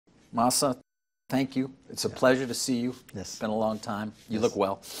Masa, thank you. It's a pleasure to see you. Yes. It's been a long time. You Yes. look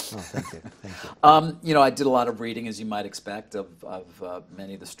well. Oh, thank you. Thank you. I did a lot of reading, as you might expect, of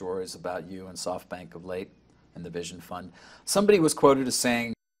many of the stories about you and SoftBank of late and the Vision Fund. Somebody was quoted as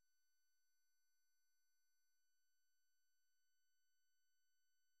saying,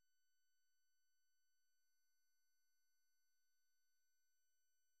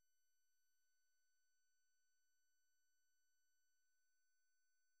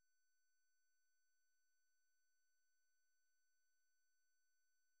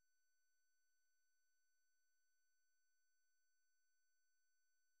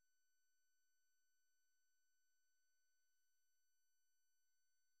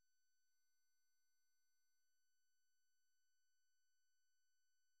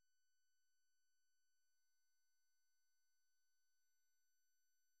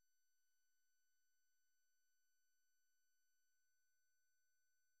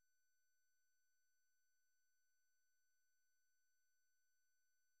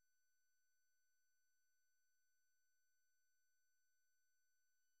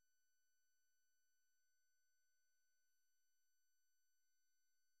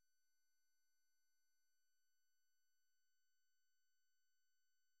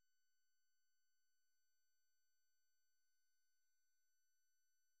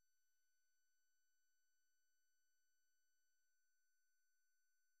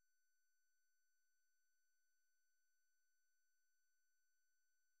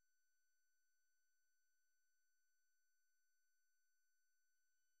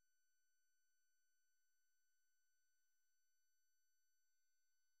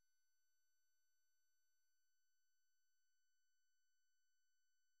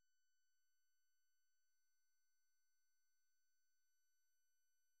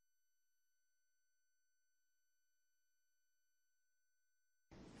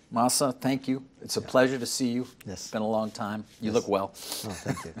 Masa, thank you. It's a pleasure to see you. Yes. It's been a long time. You Yes. look well. Oh,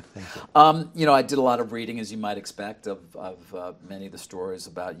 thank you. Thank you. I did a lot of reading, as you might expect, of many of the stories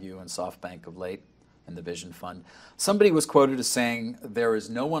about you and SoftBank of late and the Vision Fund. Somebody was quoted as saying, there is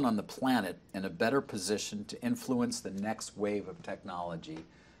no one on the planet in a better position to influence the next wave of technology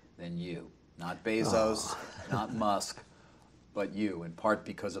than you. Not Bezos, not Musk, but you, in part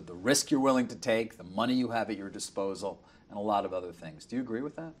because of the risk you're willing to take, the money you have at your disposal, and a lot of other things. Do you agree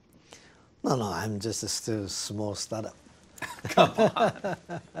with that? No, I'm just a still small startup. Come on.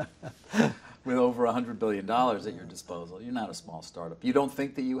 With over $100 billion at your disposal, you're not a small startup. You don't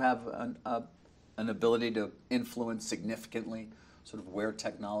think that you have an ability to influence significantly sort of where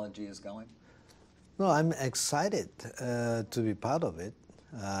technology is going? No, I'm excited to be part of it.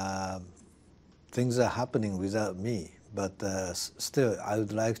 Things are happening without me, but still, I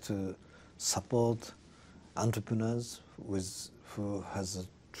would like to support entrepreneurs who has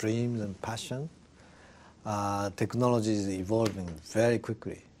dreams and passion. Technology is evolving very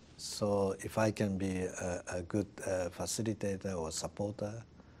quickly, so if I can be a good facilitator or supporter,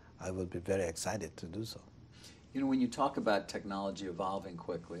 I will be very excited to do so. You know, when you talk about technology evolving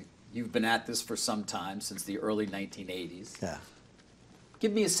quickly, you've been at this for some time, since the early 1980s. Yeah.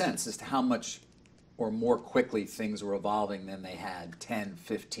 Give me a sense as to how much or more quickly things were evolving than they had 10,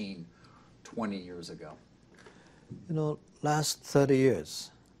 15, 20 years ago. You know, last 30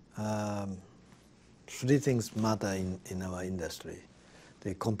 years, three things matter in our industry: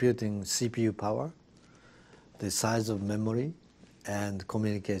 the computing CPU power, the size of memory, and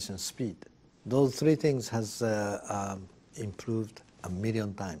communication speed. Those three things has improved a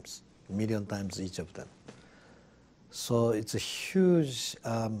million times each of them. So it's a huge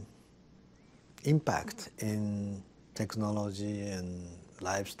impact in technology and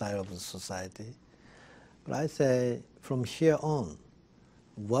lifestyle of the society. But I say from here on,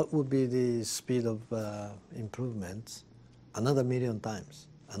 what would be the speed of improvements? Another million times.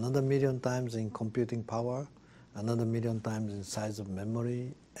 Another million times in computing power, another million times in size of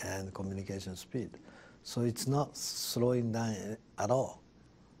memory and communication speed. So it's not slowing down at all.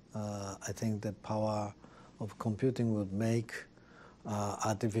 I think the power of computing would make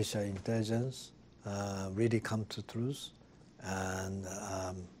artificial intelligence really come to truth, and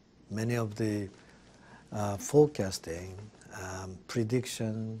many of the forecasting,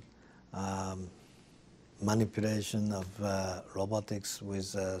 prediction, manipulation of robotics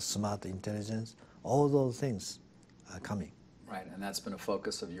with smart intelligence, all those things are coming. Right, and that's been a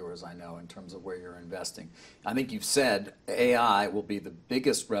focus of yours, I know, in terms of where you're investing. I think you've said AI will be the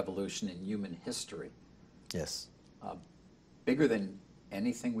biggest revolution in human history. Yes. Bigger than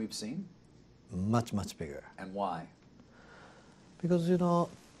anything we've seen? Much, much bigger. And why? Because, you know,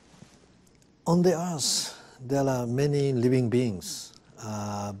 on the earth, there are many living beings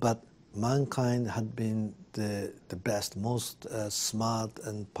but mankind had been the best, most smart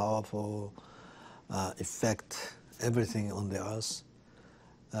and powerful, effect everything on the earth,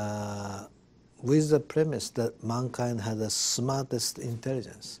 with the premise that mankind had the smartest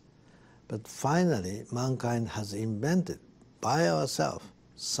intelligence. But finally, mankind has invented by ourselves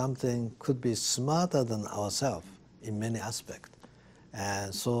something could be smarter than ourselves in many aspects.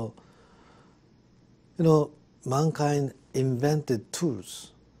 And so, mankind invented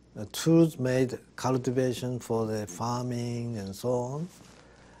tools. Tools made cultivation for the farming and so on.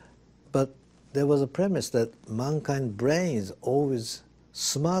 But there was a premise that mankind's brain is always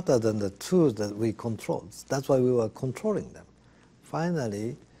smarter than the tools that we control. That's why we were controlling them.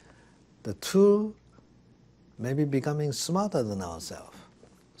 Finally, the tool may be becoming smarter than ourselves.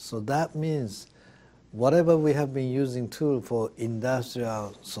 So that means whatever we have been using tool for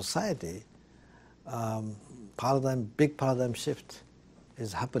industrial society, big paradigm shift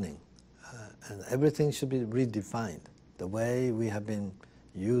is happening. And everything should be redefined. The way we have been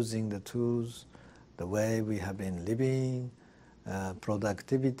using the tools, the way we have been living,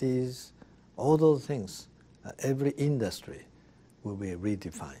 productivities, all those things, every industry will be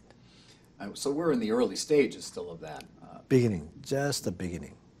redefined. So we're in the early stages still of that. Beginning, just the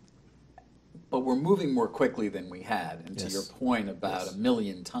beginning. But we're moving more quickly than we had, and to Yes. your point about Yes.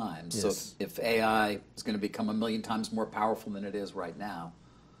 1,000,000 times. Yes. So if AI is going to become 1,000,000 times more powerful than it is right now,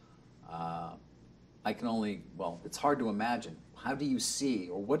 I can only, it's hard to imagine. How do you see,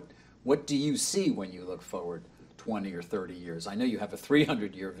 or what do you see when you look forward 20 or 30 years? I know you have a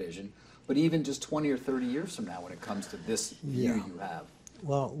 300-year vision, but even just 20 or 30 years from now when it comes to this view you have.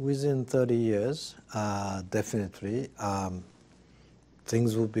 Well, within 30 years, definitely,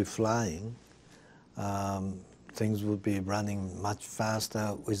 things will be flying. Things would be running much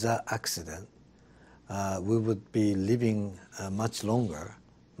faster without accident. We would be living much longer,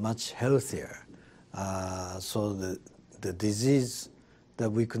 much healthier. So the disease that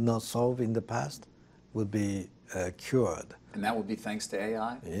we could not solve in the past would be cured. And that would be thanks to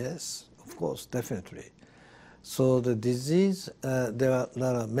AI? Yes, of course, definitely. So the disease, there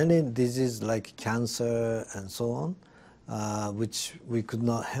are many diseases like cancer and so on, which we could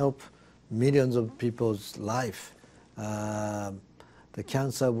not help millions of people's life. The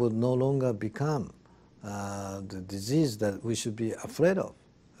cancer would no longer become the disease that we should be afraid of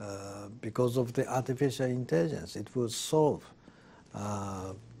because of the artificial intelligence. It will solve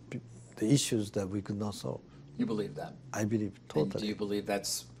the issues that we could not solve. You believe that? I believe totally. And do you believe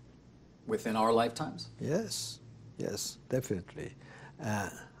that's within our lifetimes? Yes, yes, definitely.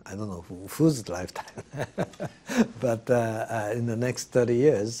 I don't know whose lifetime, but in the next 30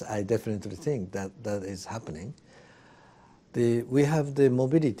 years, I definitely think that is happening. We have the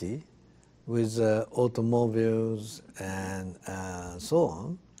mobility with automobiles and so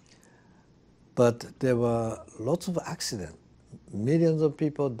on, but there were lots of accidents. Millions of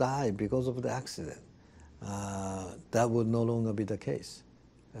people die because of the accident. That would no longer be the case.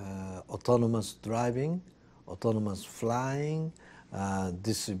 Autonomous driving, autonomous flying,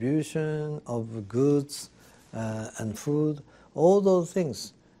 distribution of goods and food, all those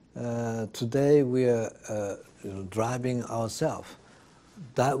things. Today we are driving ourselves.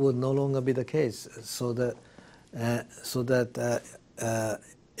 That would no longer be the case. So that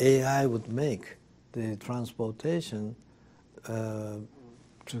AI would make the transportation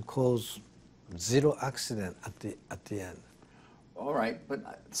to cause zero accident at the end. All right,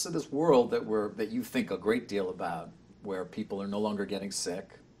 but so this world that you think a great deal about, where people are no longer getting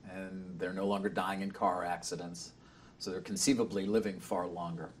sick and they're no longer dying in car accidents, so they're conceivably living far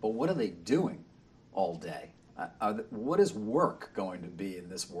longer. But what are they doing all day? What is work going to be in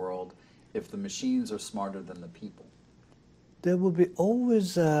this world if the machines are smarter than the people? There will be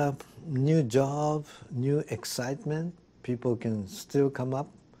always a new job, new excitement. People can still come up.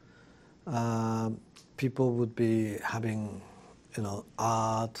 People would be having,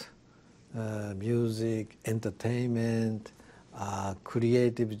 art, music, entertainment,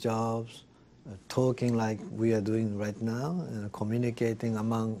 creative jobs, talking like we are doing right now, communicating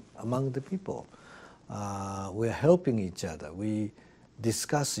among the people. We are helping each other. We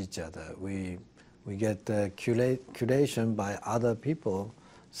discuss each other. We get curation by other people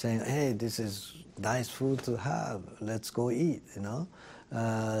saying, hey, this is nice food to have. Let's go eat,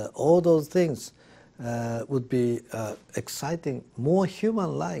 all those things would be exciting, more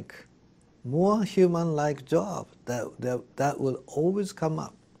human-like job that will always come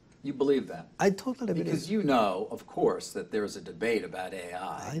up. You believe that? I totally believe. Because you know, of course, that there is a debate about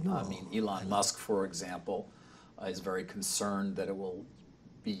AI. I know. I mean, Elon Musk, for example, is very concerned that it will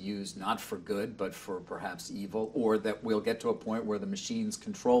be used not for good, but for perhaps evil, or that we'll get to a point where the machines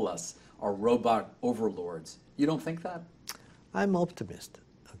control us, our robot overlords. You don't think that? I'm optimist,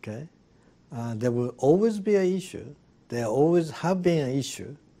 okay? There will always be an issue. There always have been an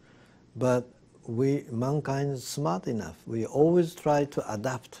issue, but mankind is smart enough. We always try to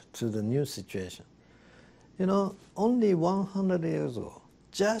adapt to the new situation. You know, only 100 years ago,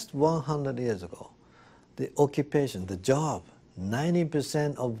 just 100 years ago, the occupation, the job,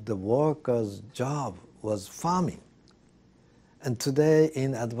 90% of the workers' job was farming. And today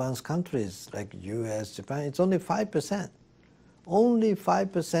in advanced countries like US, Japan, it's only 5%. Only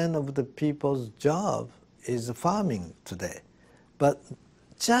 5% of the people's job is farming today. But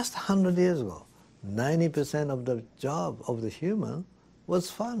just 100 years ago, 90% of the job of the human was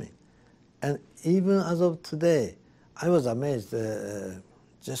farming. And even as of today, I was amazed.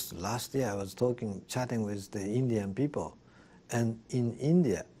 Just last year I was chatting with the Indian people. And in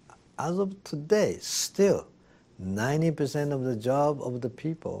India, as of today, still 90% of the job of the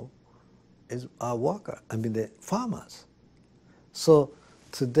people are workers, the farmers. So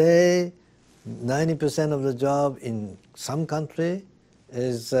today, 90% of the job in some country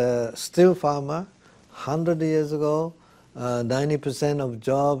is still farmer. 100 years ago, 90% of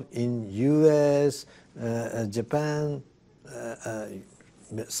job in US, Japan,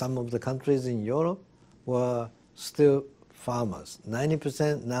 some of the countries in Europe were still farmers.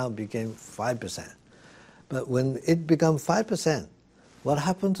 90% now became 5%. But when it became 5%, what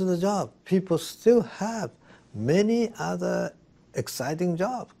happened to the job? People still have many other exciting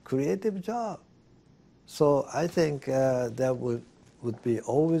jobs, creative jobs. So I think there would be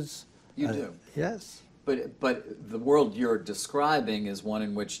always... You do? Yes. But the world you're describing is one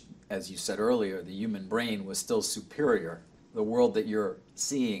in which, as you said earlier, the human brain was still superior. The world that you're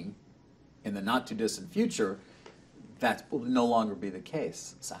seeing in the not-too-distant future, that will no longer be the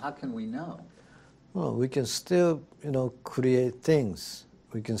case. So how can we know? Well, we can still, create things.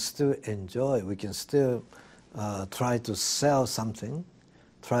 We can still enjoy. We can still try to sell something,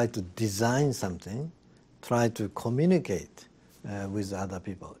 try to design something, try to communicate with other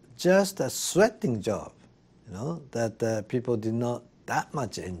people. Just a sweating job, that people did not that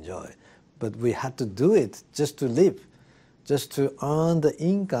much enjoy. But we had to do it just to live, just to earn the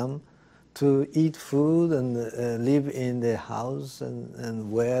income to eat food and live in the house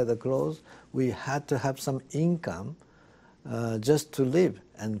and wear the clothes. We had to have some income just to live.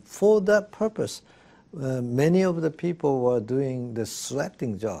 And for that purpose, many of the people were doing the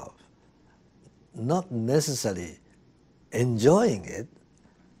sweating job, not necessarily enjoying it.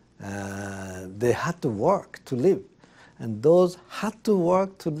 They had to work to live. And those had to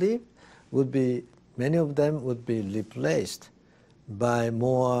work to live would be, many of them would be replaced by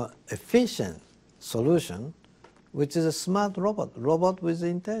more efficient solution, which is a smart robot with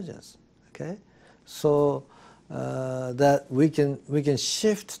intelligence. Okay, so that we can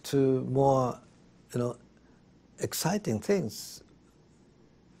shift to more, exciting things.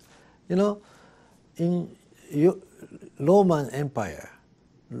 In Roman Empire,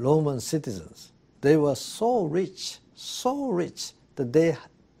 Roman citizens, they were so rich that they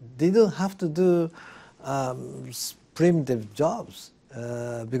didn't have to do primitive jobs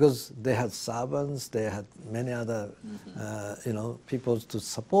because they had servants, they had many other people to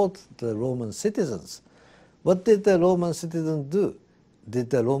support the Roman citizens. What did the Roman citizens do? Did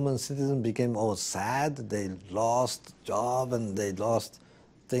the Roman citizens become all sad? They lost job and they lost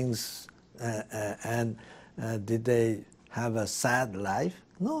things, and did they have a sad life?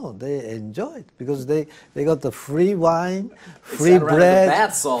 No, they enjoyed because they got the free wine, free bread,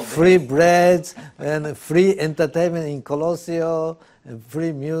 and free entertainment in Colosseum, and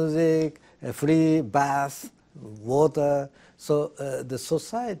free music, a free bath, water. So the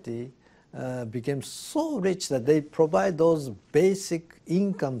society became so rich that they provide those basic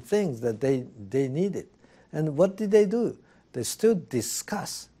income things that they needed. And what did they do? They still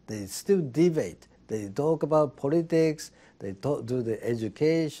discuss, they still debate, they talk about politics, they do the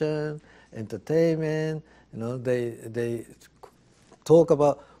education, entertainment, they talk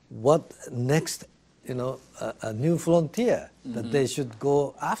about what next, a new frontier that they should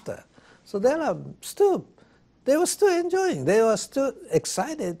go after. So they were still enjoying, they were still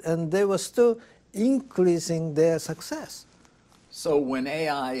excited, and they were still increasing their success. So when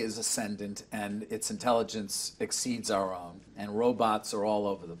AI is ascendant and its intelligence exceeds our own, and robots are all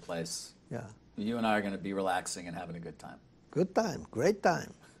over the place, you and I are going to be relaxing and having a good time. Good time, great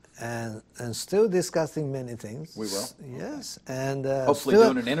time, and still discussing many things. We will. Yes, and hopefully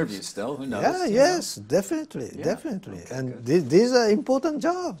doing an interview still. Who knows? Yeah, yes, definitely, definitely. Okay, and these are important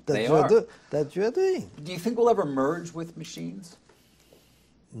jobs that you are doing. Do you think we'll ever merge with machines?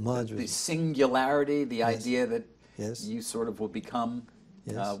 merge The with. singularity, the idea that Yes. you sort of will become,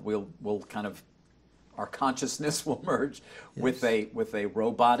 Yes. will kind of, our consciousness will merge with Yes. a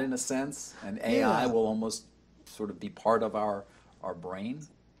robot in a sense, and AI Yeah. will almost sort of be part of our brain.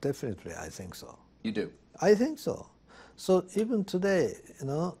 Definitely, I think so. You do. I think so. So even today,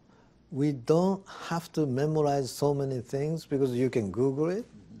 we don't have to memorize so many things because you can Google it.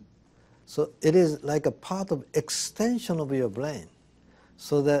 So it is like a part of extension of your brain,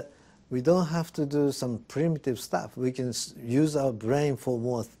 so that we don't have to do some primitive stuff. We can use our brain for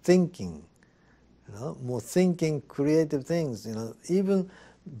more thinking, more thinking, creative things. Even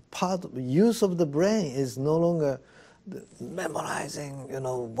part of use of the brain is no longer memorizing,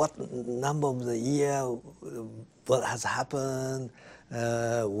 what number of the year, what has happened,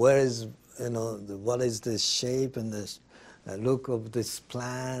 where is, what is the shape and the look of this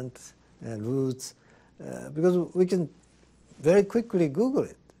plant, roots, because we can very quickly Google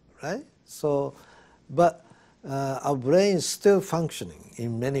it, right? So, but our brain is still functioning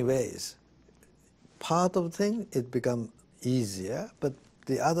in many ways. Part of the thing, it becomes easier, but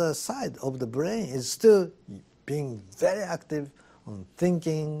the other side of the brain is still being very active on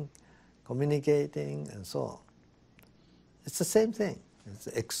thinking, communicating, and so on. It's the same thing. It's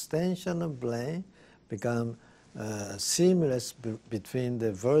the extension of brain become seamless between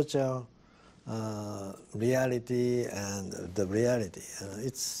the virtual reality and the reality.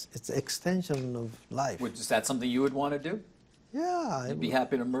 It's extension of life. Is that something you would want to do? Yeah. You'd be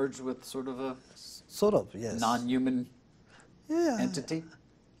happy to merge with sort of a sort of, yes. non-human Yeah. entity?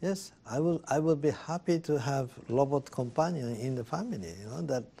 Yes, I will be happy to have robot companion in the family.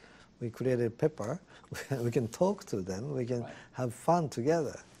 That we created Pepper. We can talk to them. We can have fun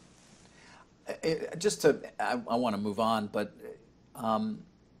together. I want to move on, but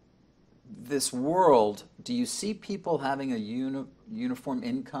this world, do you see people having a uniform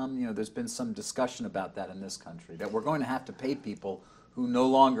income? There's been some discussion about that in this country, that we're going to have to pay people who no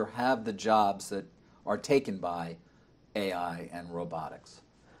longer have the jobs that are taken by AI and robotics.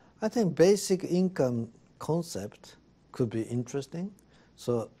 I think basic income concept could be interesting.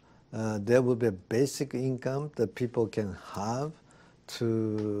 So there will be a basic income that people can have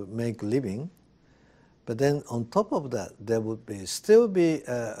to make living. But then on top of that, there would still be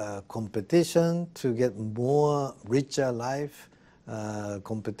a competition to get more richer life,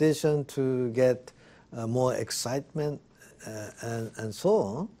 competition to get more excitement, and so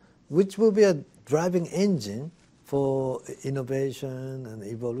on, which will be a driving engine for innovation and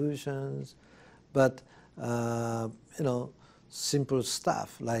evolutions. But simple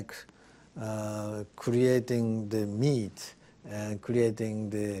stuff like creating the meat and creating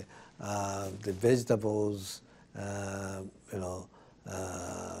the vegetables,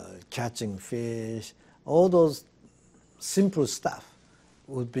 catching fish, all those simple stuff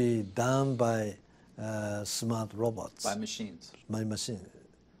would be done by smart robots. By machines. By machines.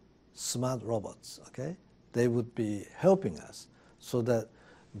 Smart robots, okay? They would be helping us so that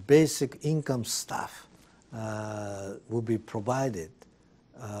basic income stuff will be provided,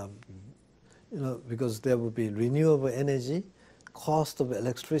 because there will be renewable energy. Cost of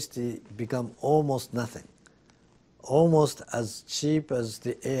electricity become almost nothing, almost as cheap as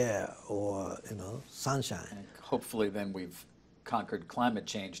the air or sunshine. And hopefully then we've conquered climate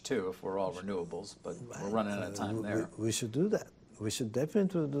change too, if we're all renewables, but we're running out of time there. We should do that. We should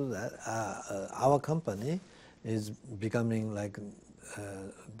definitely do that. Our company is becoming like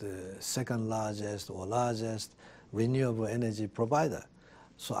the second largest or largest renewable energy provider.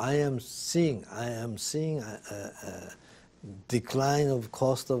 So I am seeing a decline of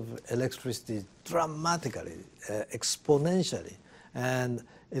cost of electricity dramatically, exponentially, and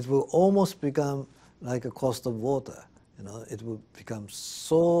it will almost become like a cost of water. It will become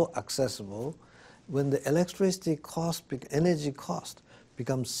so accessible when the electricity cost, energy cost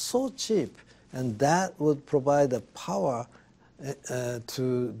becomes so cheap, and that would provide the power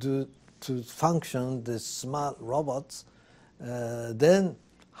to function the smart robots. Then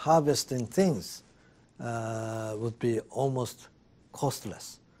harvesting things would be almost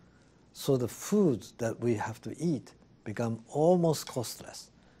costless. So the foods that we have to eat become almost costless,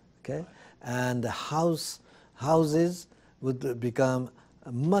 okay? And the houses would become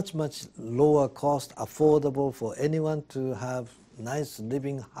much, much lower cost, affordable for anyone to have nice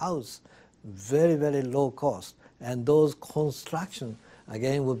living house, very, very low cost. And those construction,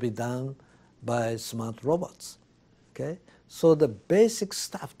 again, would be done by smart robots, okay? So the basic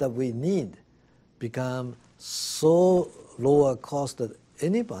stuff that we need become so lower cost that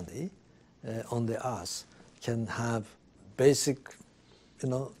anybody on the earth can have basic,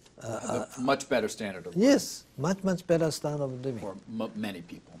 A much better standard of living. Yes, much better standard of living. For many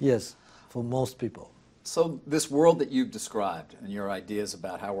people. Yes, for most people. So this world that you've described and your ideas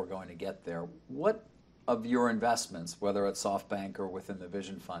about how we're going to get there, what of your investments, whether at SoftBank or within the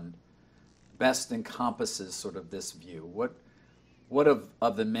Vision Fund, best encompasses sort of this view? What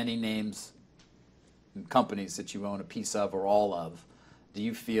of the many names and companies that you own a piece of or all of, do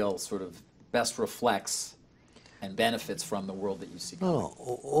you feel sort of best reflects and benefits from the world that you see coming? No,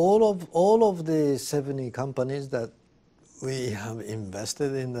 all of the 70 companies that we have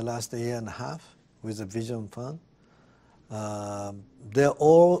invested in the last year and a half with the Vision Fund, they're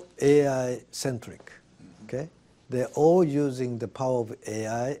all AI centric. Okay, they're all using the power of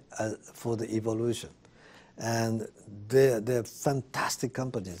AI for the evolution, and they're fantastic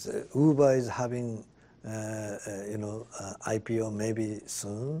companies. Uber is having IPO maybe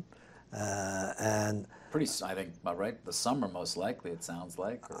soon, and Pretty, I think, right? The summer, most likely, it sounds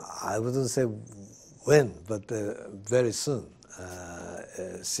like. I wouldn't say when, but very soon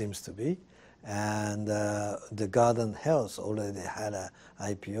seems to be. And the Garden Health already had an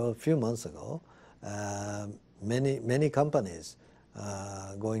IPO a few months ago. Many companies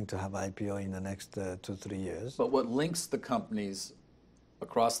going to have IPO in the next 2-3 years. But what links the companies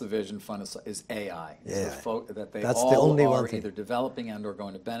across the Vision Fund is AI. Yeah. That they That's all the only are one thing. either developing and or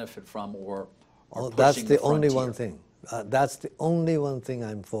going to benefit from or are pushing That's the only frontier. one thing. That's the only one thing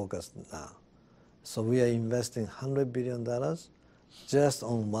I'm focused now. So we are investing $100 billion just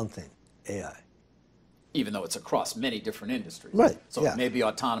on one thing, AI. Even though it's across many different industries. Right, So yeah. it may be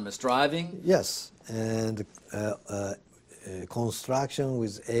autonomous driving. Yes, and construction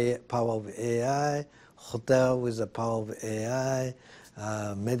with power of AI, hotel with the power of AI,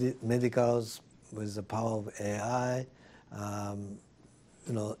 medicals with the power of AI,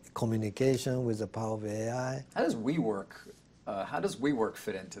 communication with the power of AI. How does WeWork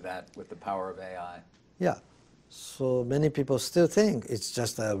fit into that with the power of AI? Yeah. So many people still think it's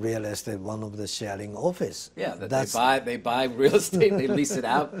just a real estate, one of the sharing office. Yeah, that they buy real estate, they lease it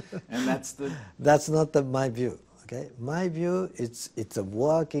out, and that's the... That's not my view. Okay, my view it's a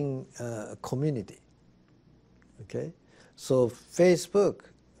working community. Okay, so Facebook,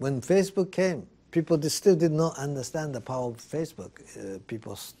 when Facebook came, people still did not understand the power of Facebook.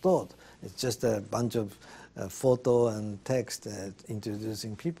 People thought it's just a bunch of photo and text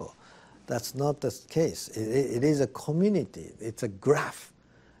introducing people. That's not the case. It is a community. It's a graph.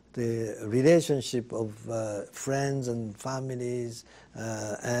 The relationship of friends and families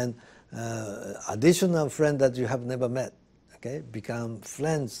and additional friends that you have never met, okay, become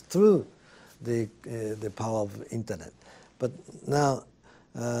friends through the power of internet. But now,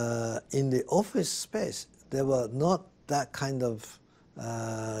 in the office space, there were not that kind of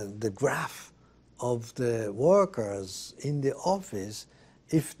the graph of the workers in the office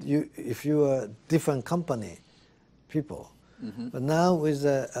if you are different company people. Mm-hmm. But now with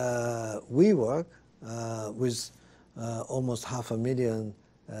WeWork, with almost 500,000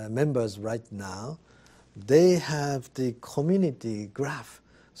 members right now, they have the community graph.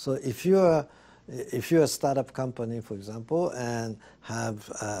 So if you're a startup company, for example, and have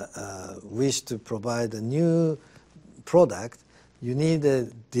wish to provide a new product, you need the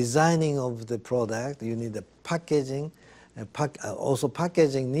designing of the product, you need the packaging, also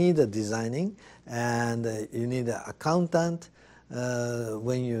packaging need a designing, and you need an accountant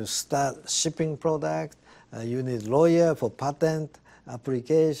when you start shipping product, you need lawyer for patent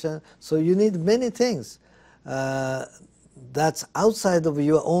application, so you need many things. That's outside of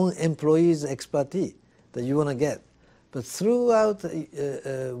your own employees' expertise that you want to get. But throughout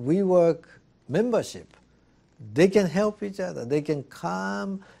WeWork membership, they can help each other. They can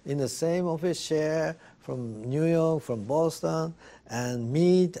come in the same office, share from New York, from Boston, and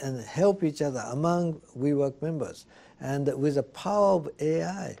meet and help each other among WeWork members. And with the power of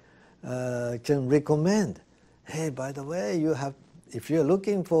AI, can recommend, hey, by the way, if you're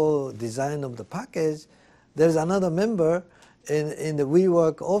looking for design of the package, there's another member in the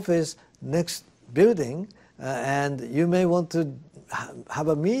WeWork office next building, and you may want to have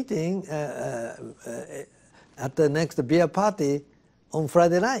a meeting at the next beer party on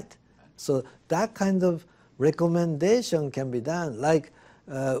Friday night. So that kind of recommendation can be done. Like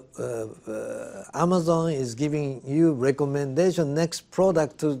Amazon is giving you recommendation next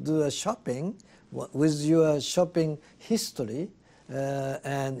product to do a shopping with your shopping history.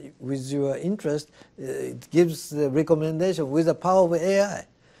 And with your interest, it gives the recommendation with the power of AI.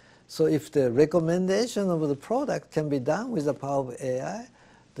 So if the recommendation of the product can be done with the power of AI,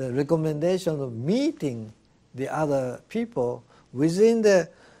 the recommendation of meeting the other people within the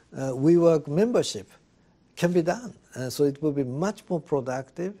WeWork membership can be done. So it will be much more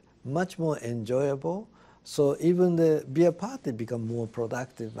productive, much more enjoyable. So even the beer party become more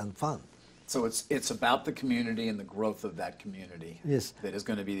productive and fun. So it's about the community and the growth of that community. Yes. That is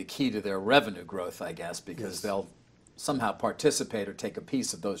going to be the key to their revenue growth, I guess, because Yes. they'll somehow participate or take a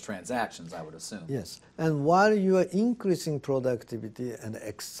piece of those transactions, I would assume. Yes, and while you are increasing productivity and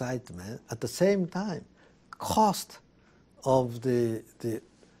excitement, at the same time, cost of the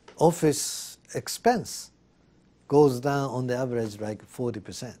office expense goes down on the average like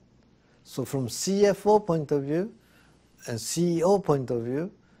 40%. So from CFO point of view and CEO point of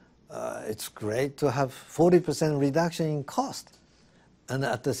view, it's great to have 40% reduction in cost. And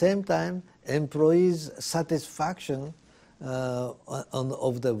at the same time, employees' satisfaction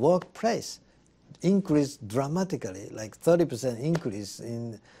of the workplace increased dramatically, like 30% increase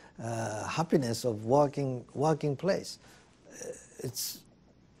in happiness of working place. It's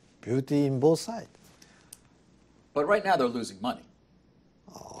beauty in both sides. But right now they're losing money.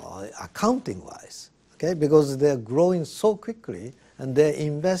 Accounting-wise, okay, because they're growing so quickly and they're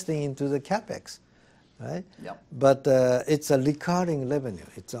investing into the capex, right? Yep. But it's a recurring revenue.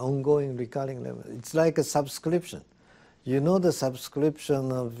 It's an ongoing recurring revenue. It's like a subscription. You know the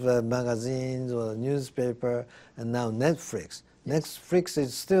subscription of magazines or newspaper, and now Netflix. Yes. Netflix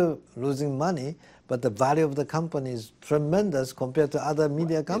is still losing money, but the value of the company is tremendous compared to other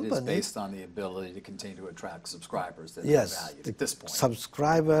media companies. It is based on the ability to continue to attract subscribers that yes, are valued at this point.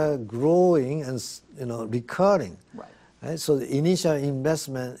 Subscriber growing and recurring. Right. So the initial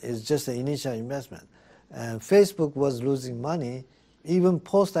investment is just the initial investment. And Facebook was losing money even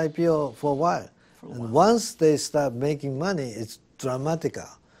post-IPO for a while. And once they start making money, it's dramatical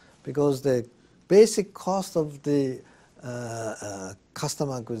because the basic cost of the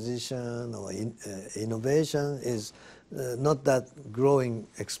customer acquisition or innovation is not that growing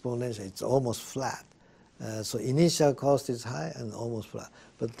exponentially. It's almost flat. So initial cost is high and almost flat.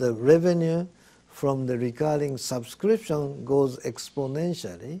 But the revenue from the recurring subscription goes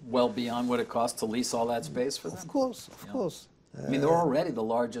exponentially. Well beyond what it costs to lease all that space for them? Of course, of course. I mean, they're already the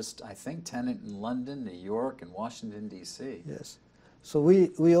largest, I think, tenant in London, New York, and Washington, D.C. Yes. So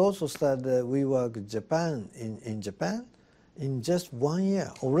we also started WeWork Japan in Japan in just 1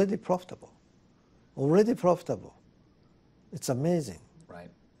 year, already profitable. Already profitable. It's amazing. Right.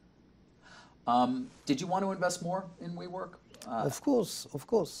 Did you want to invest more in WeWork? Of course, of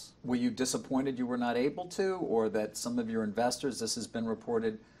course. Were you disappointed you were not able to, or that some of your investors, this has been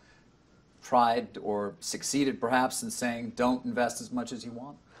reported, tried or succeeded perhaps in saying don't invest as much as you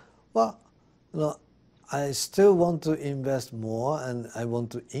want? Well, I still want to invest more and I want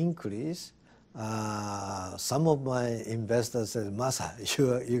to increase. Some of my investors said, Masa,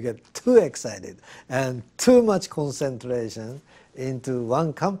 you get too excited and too much concentration into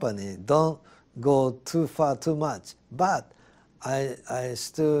one company. Don't go too far, too much. But I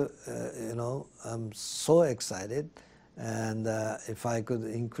still, I'm so excited. And if I could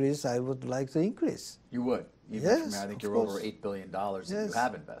increase, I would like to increase. You would? Yes, I think you're over $8 billion that you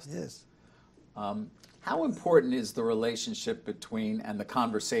have invested. Yes. How important is the relationship between, and the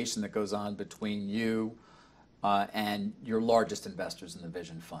conversation that goes on between you and your largest investors in the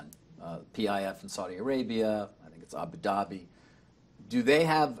Vision Fund? PIF in Saudi Arabia, I think it's Abu Dhabi. Do they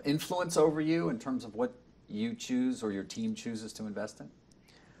have influence over you in terms of what you choose or your team chooses to invest in?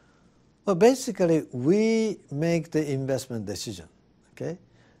 Well, basically, we make the investment decision, okay?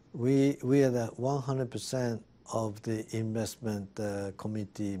 We are the 100% of the investment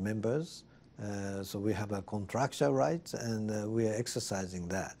committee members, so we have a contractual rights, and we are exercising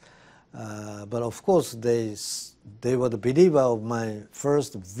that. But of course, they were the believer of my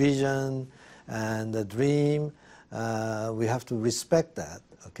first vision and the dream. We have to respect that,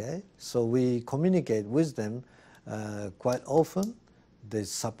 okay? So we communicate with them quite often. They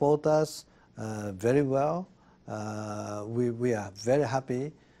support us very well. We are very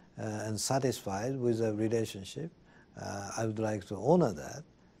happy and satisfied with the relationship. I would like to honor that.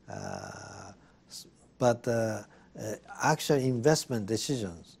 But actual investment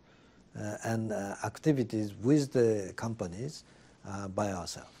decisions and activities with the companies by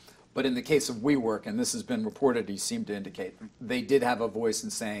ourselves. But in the case of WeWork, and this has been reported, you seem to indicate, they did have a voice in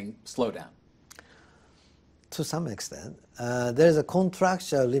saying, slow down. To some extent. There is a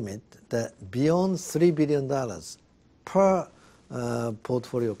contractual limit that beyond $3 billion per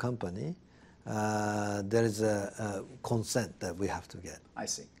portfolio company, there is a consent that we have to get. I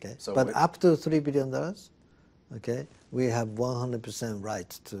see. Okay? So but up to $3 billion, okay, we have 100% right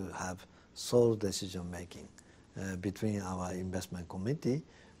to have sole decision making between our investment committee,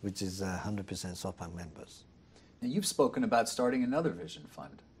 which is 100% SoftBank members. Now, you've spoken about starting another Vision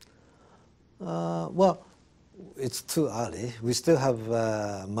Fund. Well, It's too early. We still have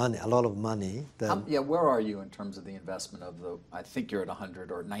money, a lot of money. Yeah, where are you in terms of the investment of the, I think you're at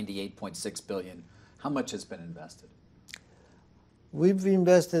 100 or 98.6 billion. How much has been invested? We've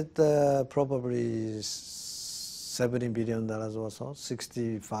invested probably $70 billion or so,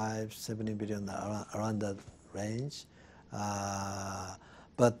 65, $70 billion, around that range.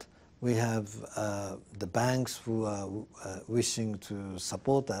 But we have the banks who are wishing to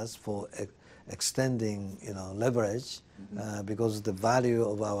support us for extending, leverage, because the value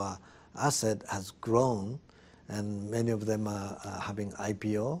of our asset has grown, and many of them are having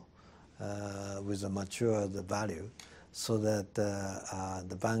IPO with a matured value, so that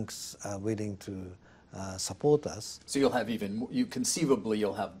the banks are willing to support us. So you'll have conceivably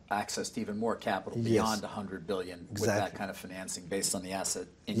you'll have access to even more capital beyond 100 billion with that kind of financing based on the asset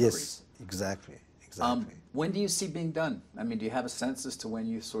increase. Yes, exactly. When do you see being done? I mean, do you have a sense as to when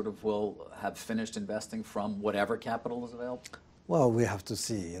you sort of will have finished investing from whatever capital is available? Well, we have to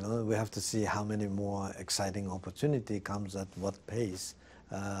see. We have to see how many more exciting opportunity comes at what pace.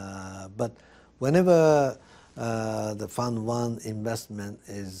 But whenever the Fund 1 investment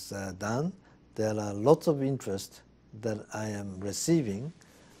is done, there are lots of interest that I am receiving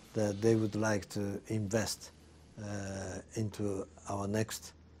that they would like to invest into our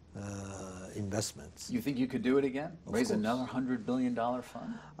next investments. You think you could do it again? Raise another $100 billion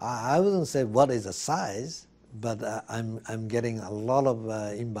fund? I wouldn't say what is the size, but I'm getting a lot of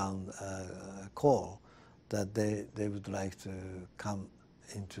inbound call that they would like to come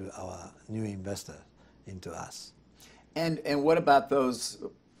into our new investor, into us. And what about those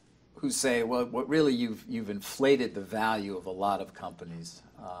who say, well, what really you've inflated the value of a lot of companies?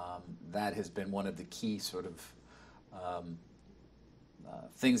 That has been one of the key sort of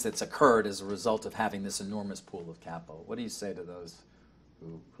things that's occurred as a result of having this enormous pool of capital. What do you say to those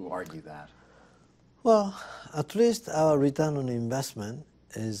who argue that? Well, at least our return on investment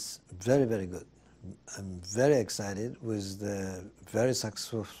is very, very good. I'm very excited with the very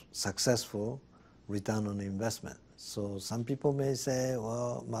successful return on investment. So some people may say,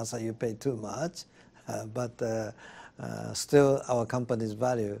 well, Masa, you pay too much, but still our company's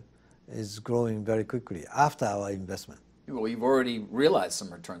value is growing very quickly after our investment. Well, you've already realized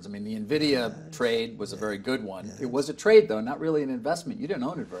some returns. I mean, the NVIDIA trade was a very good one. It was a trade, though, not really an investment. You didn't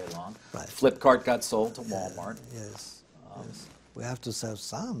own it very long. Right. Flipkart got sold to Walmart. Yes. We have to sell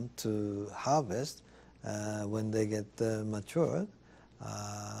some to harvest when they get matured,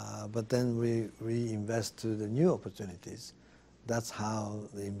 but then we reinvest to the new opportunities. That's how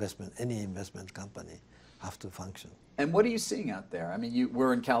any investment company have to function. And what are you seeing out there? I mean,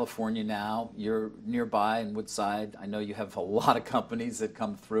 we're in California now. You're nearby in Woodside. I know you have a lot of companies that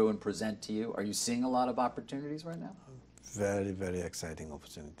come through and present to you. Are you seeing a lot of opportunities right now? Very, very exciting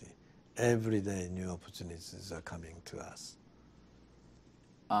opportunity. Every day new opportunities are coming to us.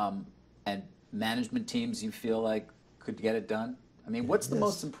 And management teams you feel like could get it done? I mean, what's the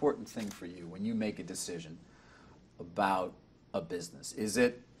most important thing for you when you make a decision about a business? Is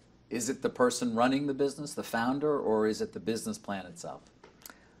it the person running the business, the founder, or is it the business plan itself?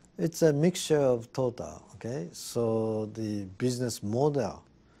 It's a mixture of total, okay? So the business model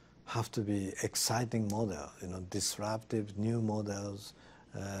have to be exciting model, disruptive new models,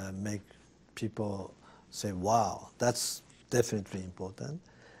 make people say, wow, that's definitely important.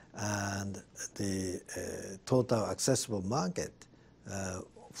 And the total accessible market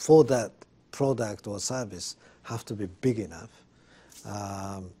for that product or service have to be big enough.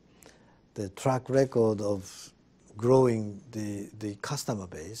 The track record of growing the customer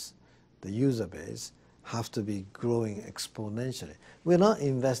base, the user base, have to be growing exponentially. We're not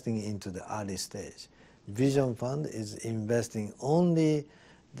investing into the early stage. Vision Fund is investing only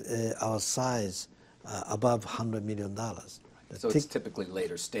our size above $100 million. So it's typically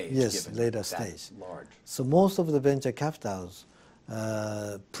later stage. Yes, given later that stage. Large. So most of the venture capitals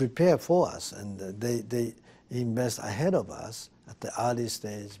prepare for us, and they invest ahead of us at the early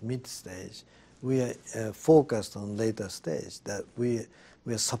stage, mid stage. We are focused on later stage, that we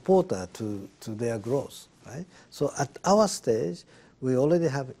are supporter to their growth, right? So at our stage, we already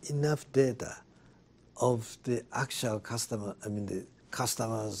have enough data of the actual customer, the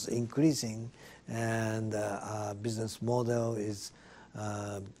customers increasing, and our business model is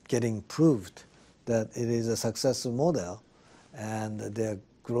getting proved that it is a successful model, and they're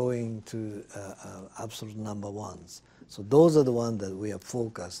growing to absolute number ones. So those are the ones that we are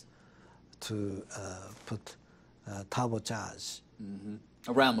focused to put turbocharge. Mm-hmm.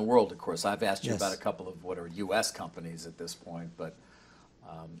 Around the world, of course. I've asked you Yes. about a couple of what are U.S. companies at this point, but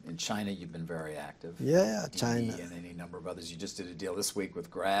in China you've been very active. Yeah, China. And any number of others. You just did a deal this week with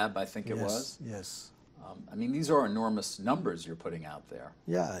Grab, I think it was. Yes. I mean, these are enormous numbers you're putting out there.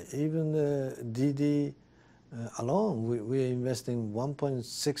 Yeah, even DD alone, we're investing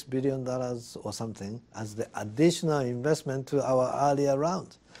 $1.6 billion or something as the additional investment to our earlier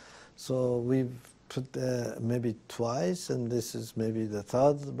round. So we've put maybe twice, and this is maybe the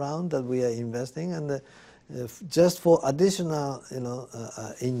third round that we are investing, and just for additional,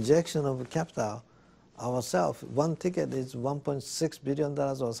 injection of capital ourselves, one ticket is $1.6 billion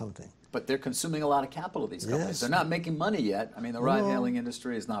or something. But they're consuming a lot of capital, these companies. Yes. They're not making money yet. I mean, the ride-hailing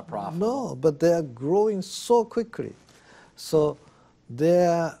industry is not profitable. No, but they are growing so quickly. So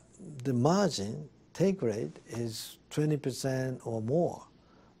the margin, take rate, is 20% or more.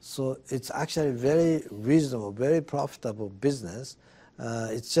 So it's actually very reasonable, very profitable business.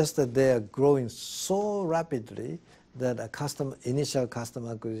 It's just that they are growing so rapidly that initial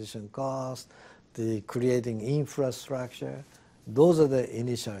customer acquisition cost, the creating infrastructure, those are the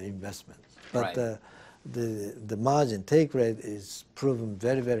initial investments. But right. The margin take rate is proven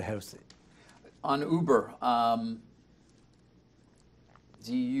very, very healthy. On Uber,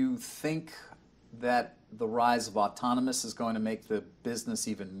 do you think that the rise of autonomous is going to make the business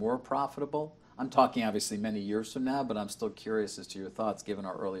even more profitable? I'm talking obviously many years from now, but I'm still curious as to your thoughts given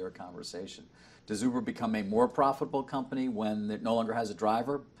our earlier conversation. Does Uber become a more profitable company when it no longer has a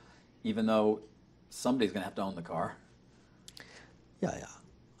driver, even though somebody's going to have to own the car? Yeah.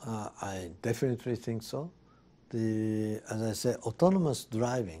 I definitely think so. As I said, autonomous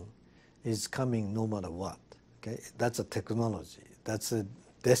driving is coming no matter what. Okay, that's a technology. That's a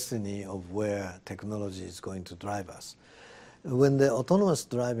destiny of where technology is going to drive us. When the autonomous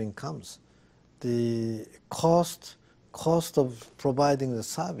driving comes, the cost of providing the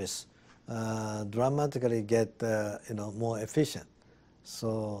service dramatically get more efficient.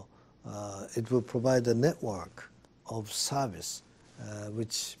 So it will provide a network of service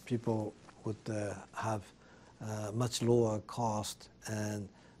which people would have much lower cost and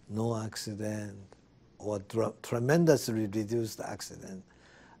no accident or tremendously reduced accident.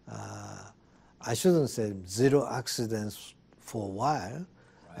 I shouldn't say zero accidents for a while,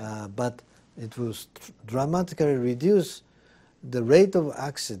 right. But it will dramatically reduce the rate of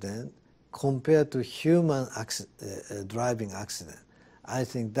accident compared to human driving accident. I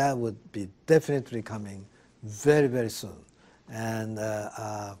think that would be definitely coming very, very soon. And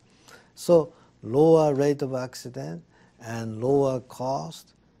so lower rate of accident and lower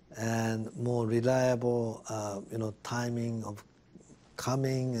cost and more reliable timing of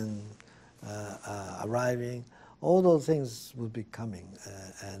coming and arriving, all those things will be coming.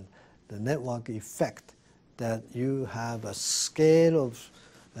 And the network effect that you have a scale of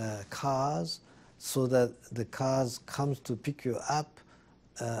cars so that the cars comes to pick you up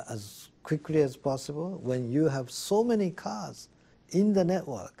as quickly as possible. When you have so many cars in the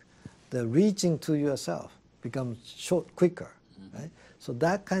network, the reaching to yourself becomes quicker. Right? So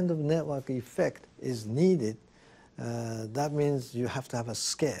that kind of network effect is needed. That means you have to have a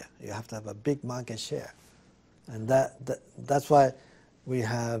scale. You have to have a big market share. And that's why we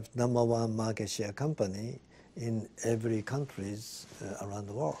have #1 market share company in every countries around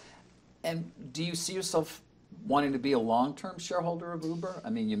the world. And do you see yourself wanting to be a long-term shareholder of Uber? I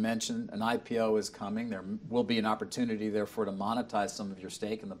mean, you mentioned an IPO is coming. There will be an opportunity, therefore, to monetize some of your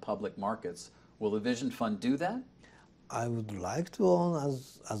stake in the public markets. Will the Vision Fund do that? I would like to own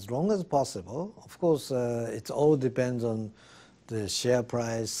as long as possible. Of course, it all depends on the share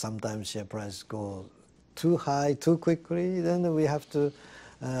price. Sometimes share price go too high too quickly. Then we have to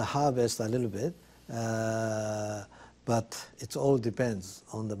harvest a little bit. But it all depends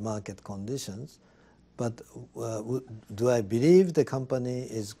on the market conditions. But do I believe the company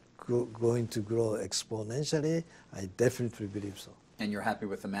is going to grow exponentially? I definitely believe so. And you're happy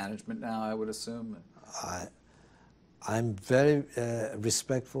with the management now, I would assume? I'm very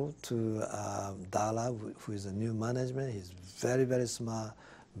respectful to Dala, who is a new management. He's very, very smart,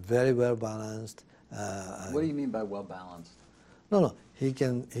 very well balanced. What do you mean by well balanced? No. He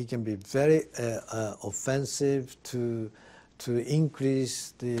can be very offensive to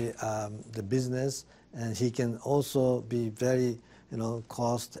increase the business, and he can also be very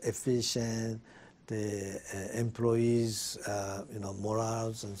cost efficient. The employees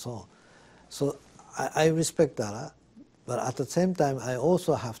morals and so on. So I respect that. But at the same time, I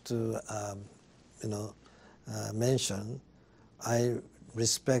also have to, mention, I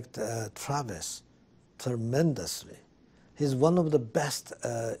respect Travis tremendously. He's one of the best,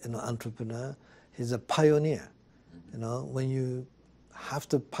 entrepreneur. He's a pioneer. When you have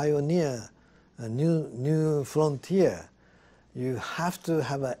to pioneer a new frontier, you have to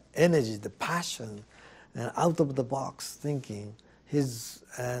have an energy, the passion, and out of the box thinking. He's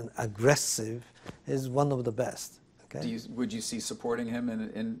aggressive. is one of the best. Okay? Would you see supporting him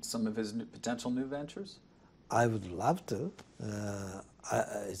in some of his potential new ventures? I would love to.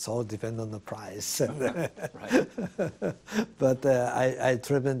 It's all depends on the price. Right. But I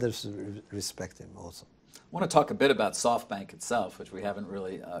tremendously respect him also. I want to talk a bit about SoftBank itself, which we haven't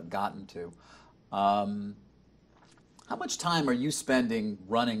really gotten to. How much time are you spending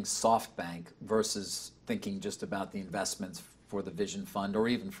running SoftBank versus thinking just about the investments for the Vision Fund or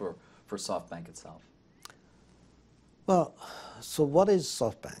even for SoftBank itself? Well, so what is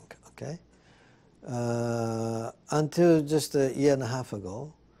SoftBank? Okay. Until just a year and a half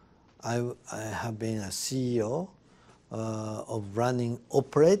ago, I have been a CEO of running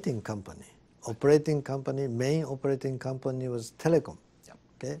operating company. Main operating company was telecom. Yep.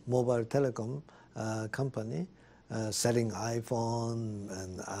 Okay, mobile telecom company, selling iPhone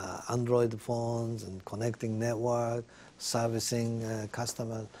and Android phones and connecting network, servicing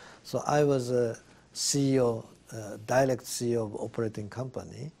customers. So I was a CEO, direct CEO of operating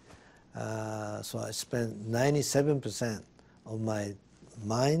company. So I spent 97% of my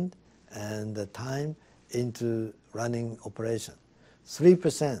mind and the time into running operation.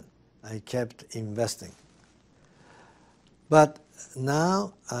 3% I kept investing. But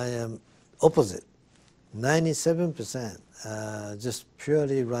now I am opposite. 97% just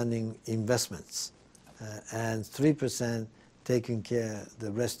purely running investments, and 3% taking care of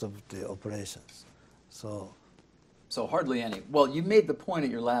the rest of the operations. So hardly any. Well, you made the point at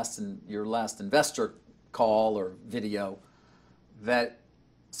your last investor call or video that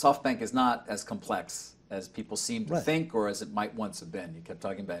SoftBank is not as complex as people seem to think or as it might once have been. You kept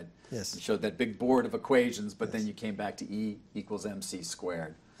talking about it. Yes. You showed that big board of equations, but then you came back to E equals MC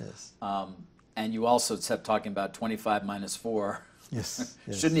squared. Yes. And you also kept talking about 25 minus 4 Yes.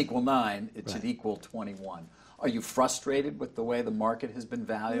 shouldn't equal 9, it should equal 21. Are you frustrated with the way the market has been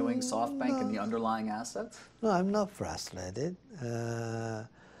valuing SoftBank and the underlying assets? No, I'm not frustrated.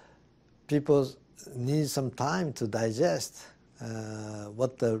 People need some time to digest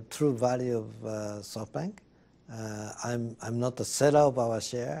what the true value of SoftBank. I'm not a seller of our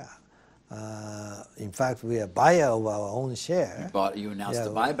share. In fact, we are a buyer of our own share. You announced a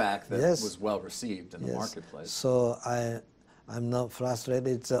buyback that was well received in the marketplace. So I'm not frustrated.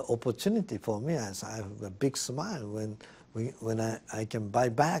 It's an opportunity for me. I have a big smile when I can buy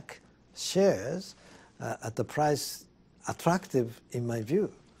back shares at the price attractive in my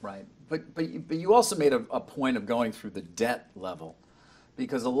view. Right. But you also made a point of going through the debt level,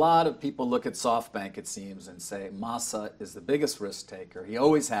 because a lot of people look at SoftBank, it seems, and say Masa is the biggest risk taker. He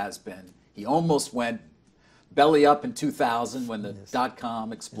always has been. He almost went belly up in 2000 when the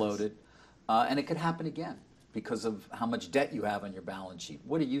dot-com exploded, and it could happen again because of how much debt you have on your balance sheet.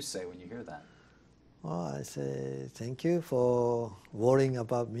 What do you say when you hear that? Well, I say thank you for worrying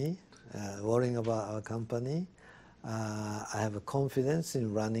about me, worrying about our company. I have a confidence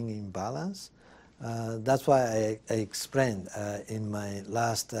in running in balance. That's why I explained in my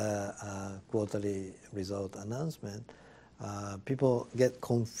last quarterly result announcement. People get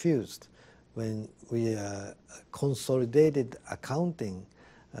confused when we consolidated accounting.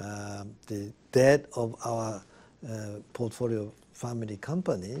 The debt of our portfolio family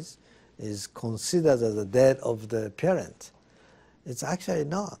companies is considered as the debt of the parent. It's actually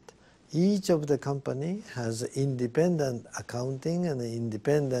not. Each of the company has independent accounting and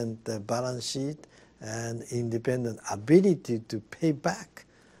independent balance sheet and independent ability to pay back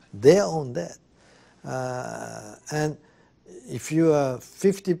their own debt. And if you are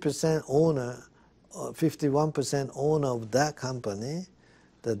 50% owner or 51% owner of that company,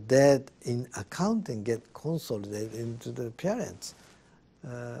 the debt in accounting get consolidated into the parents.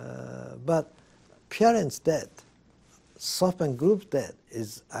 But parents' debt, SoftBank Group's debt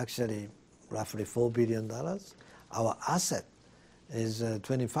is actually roughly $4 billion. Our asset is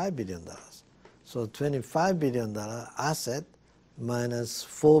 $25 billion. So $25 billion asset minus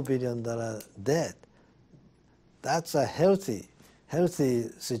 $4 billion debt. That's a healthy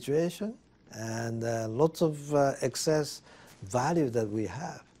situation and lots of excess value that we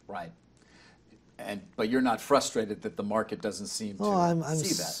have. Right. But you're not frustrated that the market doesn't seem to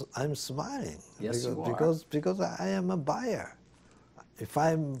see that. I'm smiling. Yes, you are. Because I am a buyer. If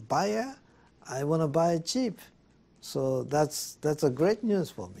I'm a buyer, I want to buy cheap. So that's a great news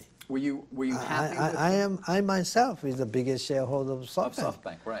for me. Were you happy with I myself is the biggest shareholder of SoftBank. Of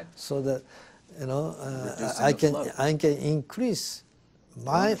SoftBank, right. So that I can increase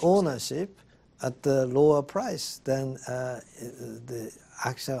my ownership at the lower price than the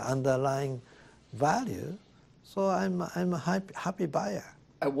actual underlying value. So I'm a happy buyer.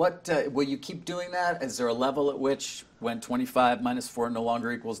 At what will you keep doing that? Is there a level at which, when 25 minus 4 no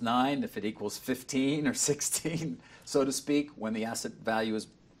longer equals 9, if it equals 15 or 16, so to speak, when the asset value is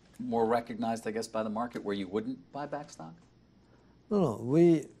more recognized, I guess, by the market, where you wouldn't buy back stock? No,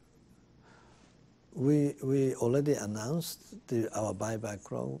 we already announced our buyback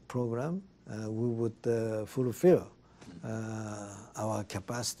program. We would fulfill our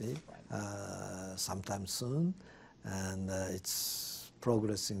capacity sometime soon, and it's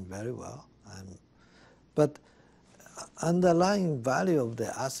progressing very well. But underlying value of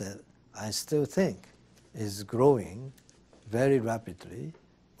the asset, I still think, is growing very rapidly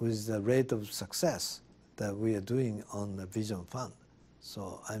with the rate of success that we are doing on the Vision Fund.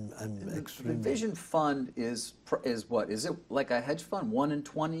 So I'm extremely... The Vision Fund is what? Is it like a hedge fund, 1 in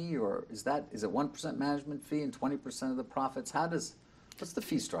 20, or is it 1% management fee and 20% of the profits? What's the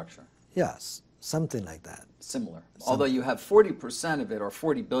fee structure? Yes, something like that. Similar. Although you have 40% of it, or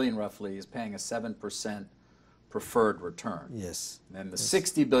 40 billion roughly, is paying a 7% preferred return. Yes. And then the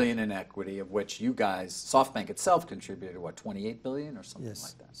 60 billion in equity, of which you guys, SoftBank itself, contributed, what, 28 billion or something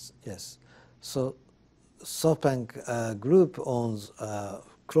like that? Yes. So SoftBank Group owns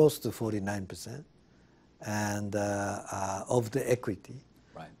close to 49% and of the equity.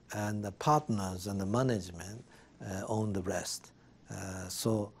 Right. And the partners and the management own the rest.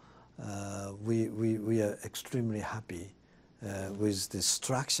 So we are extremely happy with the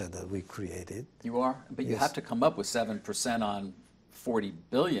structure that we created. You are? But you have to come up with 7% on 40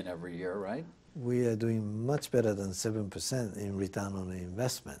 billion every year, right? We are doing much better than 7% in return on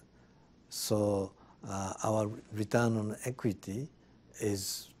investment. So our return on equity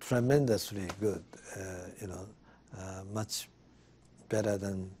is tremendously good, much better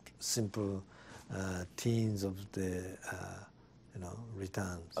than simple teens of the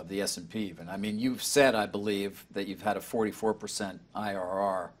returns. Of the S&P even. I mean, you've said, I believe, that you've had a 44%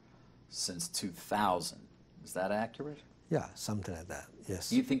 IRR since 2000. Is that accurate? Yeah, something like that,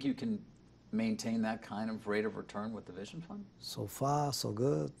 yes. Do you think you can maintain that kind of rate of return with the Vision Fund? So far, so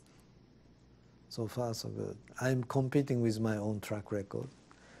good. So far, so good. I'm competing with my own track record.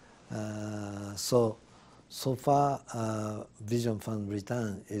 So far, Vision Fund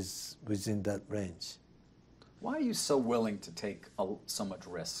return is within that range. Why are you so willing to take so much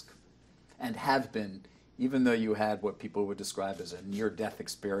risk, and have been, even though you had what people would describe as a near-death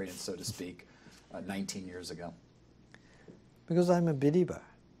experience, so to speak, 19 years ago? Because I'm a believer.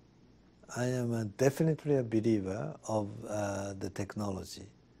 I am definitely a believer of the technology.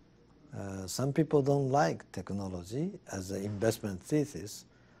 Some people don't like technology as an investment thesis.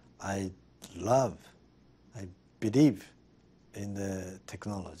 I believe in the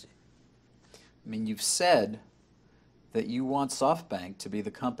technology. I mean, you've said that you want SoftBank to be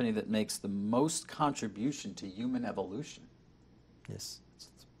the company that makes the most contribution to human evolution. Yes.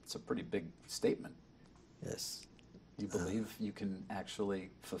 It's a pretty big statement. Yes. You believe you can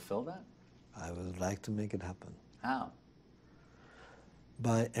actually fulfill that? I would like to make it happen. How?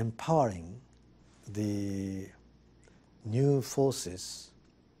 By empowering the new forces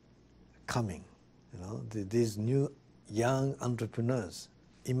coming, these new young entrepreneurs.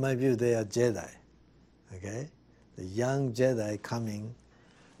 In my view, they are Jedi, okay? The young Jedi coming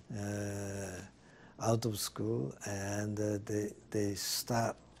out of school, and they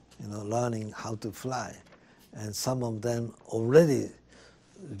start, learning how to fly. And some of them already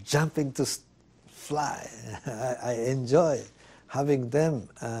jumping to fly. I enjoy having them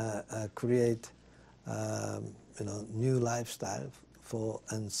create, new lifestyle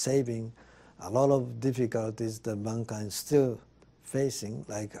and saving a lot of difficulties that mankind still facing,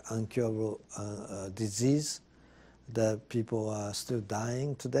 like incurable disease that people are still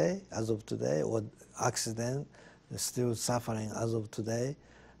dying today, as of today, or accident still suffering as of today.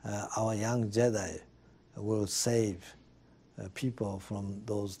 Our young Jedi will save people from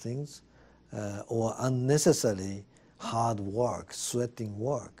those things, or unnecessary hard work, sweating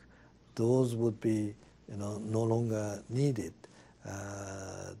work. Those would be, no longer needed.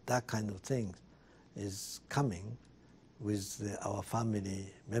 That kind of thing is coming with our family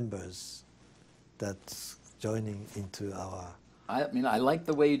members that's joining into our... I mean, I like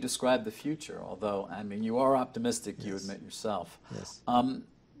the way you describe the future, although, I mean, you are optimistic, yes. You admit yourself. Yes.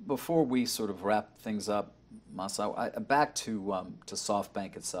 Before we sort of wrap things up, Masa, back to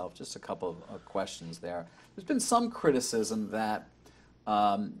SoftBank itself, just a couple of questions there. There's been some criticism that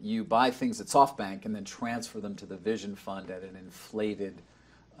you buy things at SoftBank and then transfer them to the Vision Fund at an inflated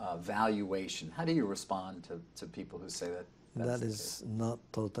valuation. How do you respond to people who say that? That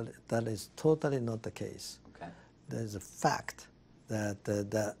is totally not the case. Okay. There's a fact that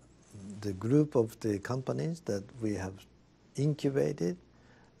the group of the companies that we have incubated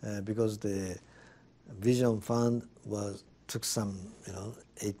because the Vision Fund took some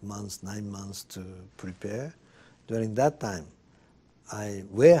 8 months, 9 months to prepare. During that time, I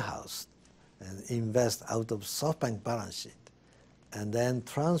warehoused and invest out of SoftBank balance sheet, and then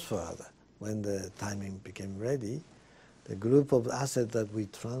transferred when the timing became ready. The group of assets that we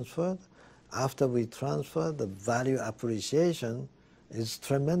transferred, after we transferred, the value appreciation is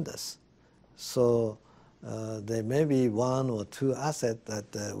tremendous. So there may be 1 or 2 assets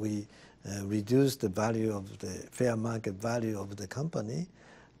that we reduce the value of the fair market value of the company,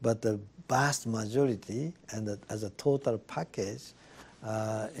 but the vast majority, and as a total package,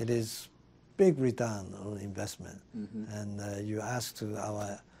 it is big return on investment. And you ask to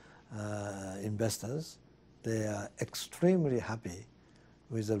our investors, they are extremely happy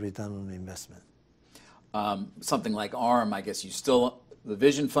with the return on investment. Something like ARM, I guess the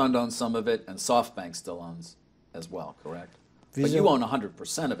Vision Fund owns some of it, and SoftBank still owns as well, correct? But you own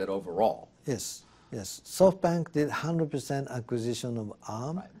 100% of it overall. Yes, yes. SoftBank did 100% acquisition of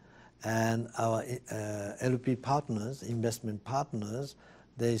ARM, right. And our LP partners, investment partners,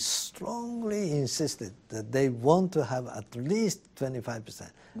 they strongly insisted that they want to have at least 25%.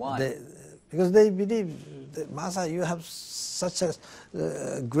 Why? Because they believe that, Masa, you have such a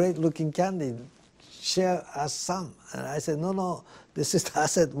great-looking candy, share us some. And I said, no, this is the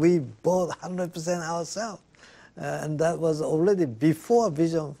asset we bought 100% ourselves. And that was already before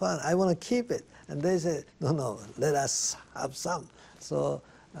Vision Fund. I want to keep it. And they said, no, let us have some. So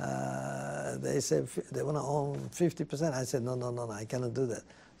they said they want to own 50%. I said, no, I cannot do that.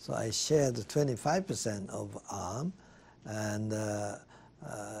 So I shared 25% of ARM, and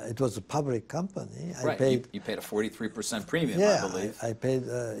it was a public company. Right, you paid a 43% premium, yeah, I believe. I paid,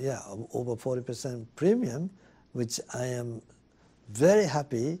 over 40% premium, which I am very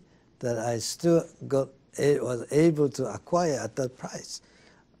happy that I still was able to acquire at that price.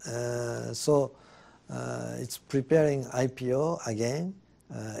 So it's preparing IPO again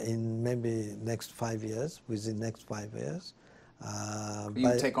in maybe next 5 years, within next 5 years.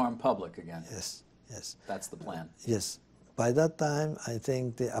 You take ARM public again? Yes, yes. That's the plan? Yes. By that time, I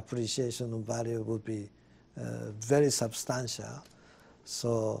think the appreciation of value would be very substantial.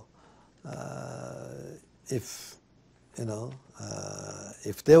 So if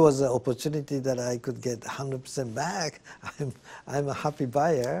there was an opportunity that I could get 100% back, I'm a happy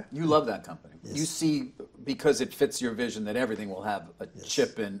buyer. You love that company. Yes. You see, because it fits your vision that everything will have a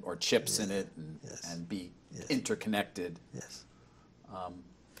chip or chips in it and be interconnected. Yes.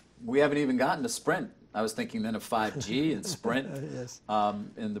 We haven't even gotten to Sprint. I was thinking then of 5G and Sprint. Yes.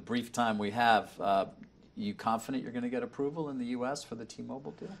 In the brief time we have, you confident you're going to get approval in the U.S. for the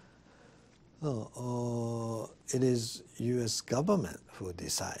T-Mobile deal? Oh, it is U.S. government who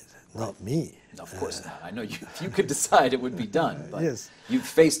decide, not me. No, of course not. I know if you could decide, it would be done. But yes. You've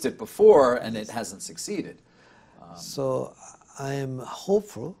faced it before, and it hasn't succeeded. So I am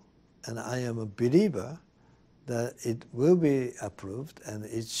hopeful, and I am a believer that it will be approved, and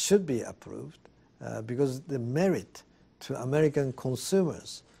it should be approved, because the merit to American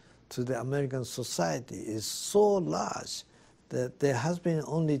consumers, to the American society, is so large that there has been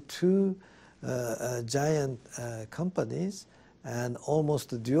only 2 giant companies and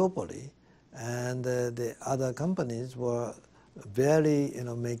almost a duopoly, and the other companies were barely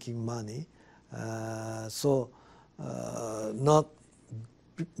making money. So not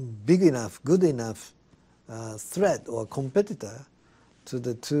big enough, good enough threat or competitor to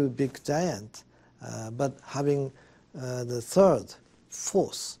the 2 big giants, but having the third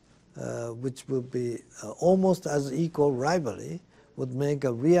force, which would be almost as equal rivalry, would make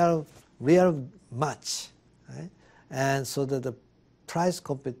a real match, right? And so that the price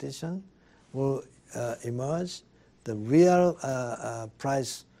competition will emerge. The real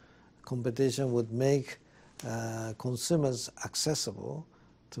price competition would make consumers accessible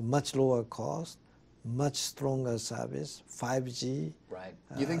to much lower cost, much stronger service, 5G. Right.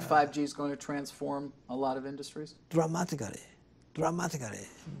 You think 5G is going to transform a lot of industries? Dramatically.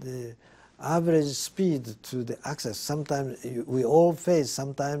 The average speed to the access, sometimes we all face,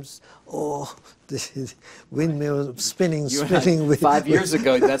 sometimes, the windmill spinning. With 5 years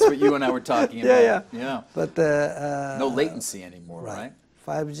ago, that's what you and I were talking about. Yeah. But no latency anymore, right?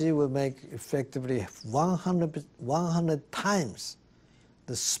 5G will make effectively 100 times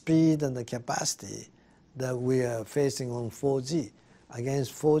the speed and the capacity that we are facing on 4G.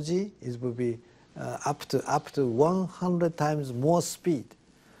 Against 4G, it will be up to 100 times more speed.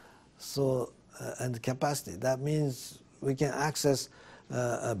 So and capacity. That means we can access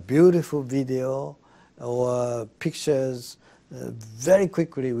a beautiful video or pictures very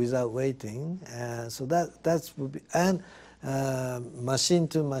quickly without waiting. So that would be, and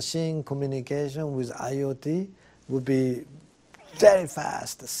machine-to-machine communication with IoT would be very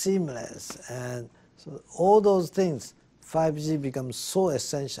fast, seamless, and so all those things, 5G becomes so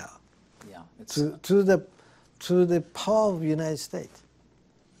essential to the power of the United States.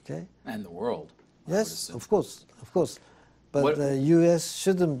 Okay? And the world. Yes, of course. But the U.S.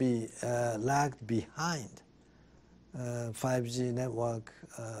 shouldn't be lagged behind 5G network,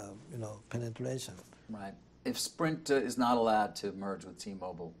 penetration. Right. If Sprint is not allowed to merge with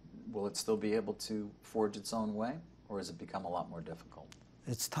T-Mobile, will it still be able to forge its own way, or has it become a lot more difficult?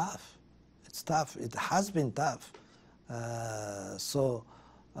 It's tough. It's tough. It has been tough. So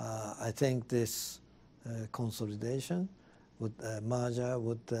I think this consolidation, merger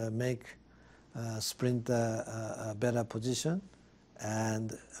would make Sprint a better position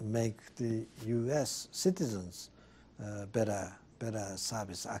and make the U.S. citizens better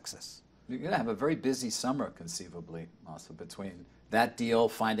service access. You're going to have a very busy summer, conceivably, Masa, between that deal,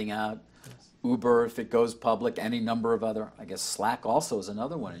 finding out Uber, if it goes public, any number of other, I guess Slack also is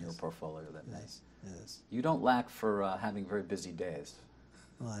another one in your portfolio that may. Yes. You don't lack for having very busy days.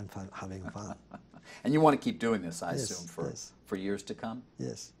 Well, I'm having fun. And you want to keep doing this, I assume, for years to come?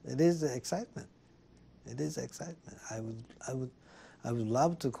 Yes, it is excitement. It is excitement. I would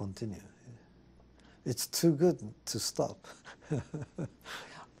love to continue. It's too good to stop.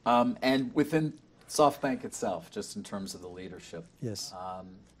 And within SoftBank itself, just in terms of the leadership, yes.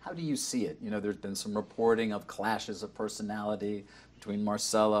 How do you see it? There's been some reporting of clashes of personality between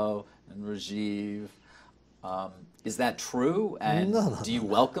Marcelo and Rajiv. Is that true? And do you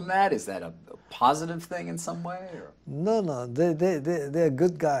welcome that? Is that a positive thing in some way? Or? No. They're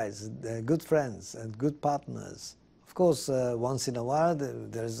good guys. They're good friends and good partners. Of course, once in a while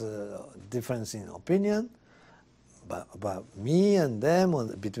there's a difference in opinion about me and them, or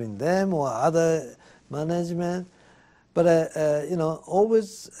between them or other management. But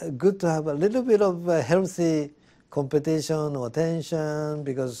always good to have a little bit of healthy competition or tension,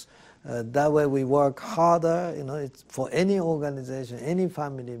 because that way we work harder. It's for any organization, any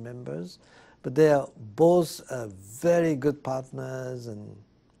family members. But they are both very good partners, and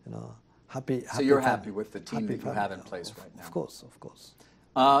happy. So you're happy with the team that you have in place right now? Of course.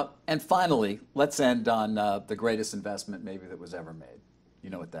 And finally, let's end on the greatest investment maybe that was ever made. You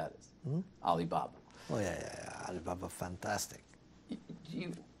know what that is? Alibaba. Oh yeah. Alibaba, fantastic.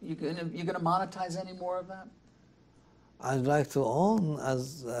 You gonna monetize any more of that? I'd like to own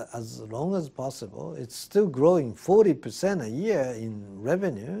as long as possible. It's still growing 40% a year in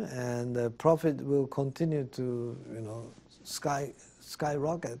revenue, and the profit will continue to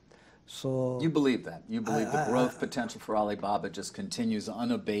skyrocket. So you believe that? You believe the growth potential for Alibaba just continues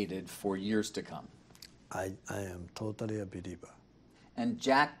unabated for years to come? I am totally a believer. And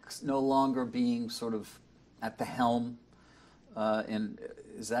Jack's no longer being sort of at the helm,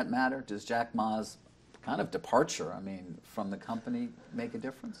 does that matter? Does Jack Ma's kind of departure, from the company make a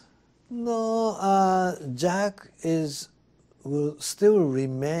difference? No, Jack will still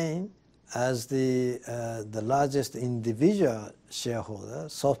remain as the largest individual shareholder.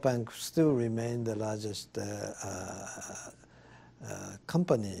 SoftBank still remain the largest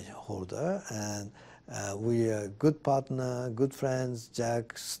company holder, and we are good partner, good friends.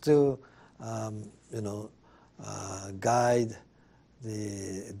 Jack still, guide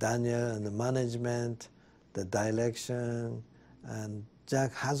the Daniel and the management, the direction, and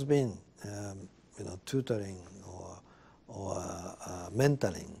Jack has been, tutoring or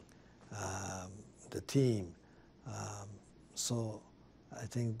mentoring the team. So I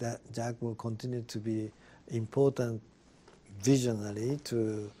think that Jack will continue to be important visionary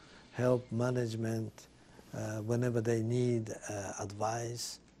to help management whenever they need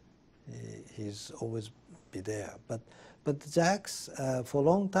advice. He's always be there. But Jack's, for a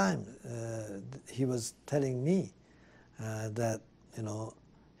long time, he was telling me that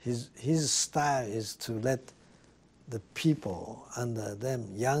his style is to let the people under them,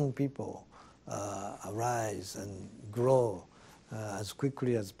 young people, arise and grow as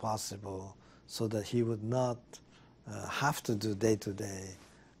quickly as possible, so that he would not have to do day to day,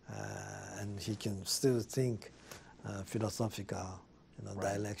 and he can still think philosophical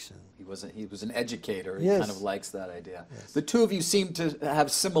direction. He was an educator. Yes. He kind of likes that idea. Yes. The two of you seem to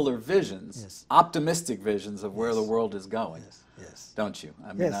have similar visions, Yes. optimistic visions of where the world is going. Yes. Don't you?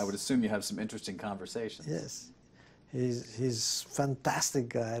 Yes. I would assume you have some interesting conversations. Yes. He's fantastic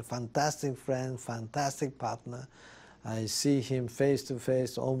guy, fantastic friend, fantastic partner. I see him face to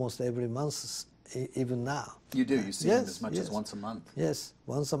face almost every month, even now. You do? You see him as much as once a month? Yes,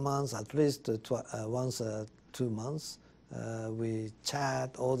 once a month, at least once 2 months. We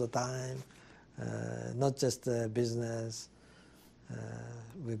chat all the time. not just business.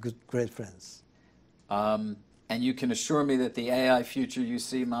 We're great friends. And you can assure me that the AI future you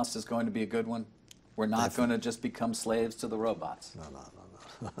see, Masa, is going to be a good one? We're not going to just become slaves to the robots?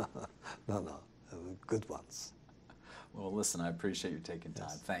 No. Good ones. Well, listen, I appreciate you taking time.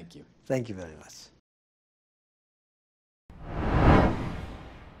 Yes. Thank you. Thank you very much.